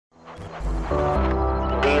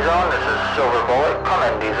D-Zone. This is Silver Bullet. Come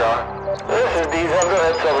in, D-Zone. This is D-Zone. Go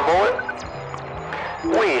ahead, Silver Bullet.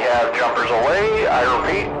 We have jumpers away. I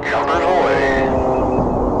repeat, jumpers away.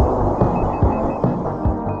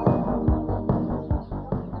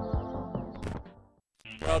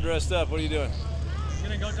 We're all dressed up. What are you doing?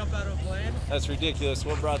 Gonna go jump out of a plane. That's ridiculous.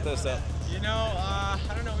 What brought this up? You know, I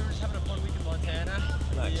don't know. We were just having a fun week in Montana.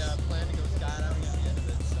 Nice. We planned to go skydiving at the end of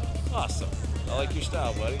it. So. Awesome. I like your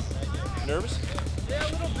style, buddy. Nervous? Yeah,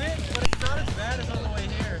 a little bit, but it's not as bad as on the way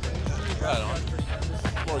here. Right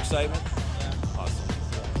on. More excitement? Yeah. Awesome.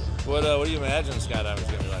 What do you imagine skydiving is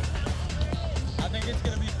gonna be like? I think it's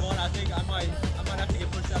gonna be fun. I think I might have to get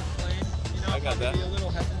pushed out the plane. You know, I got that. Be a little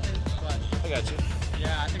hesitant, but I got you.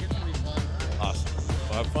 yeah, I think it's gonna be fun. Awesome.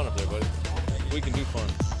 Well, have fun up there, buddy. We can do fun.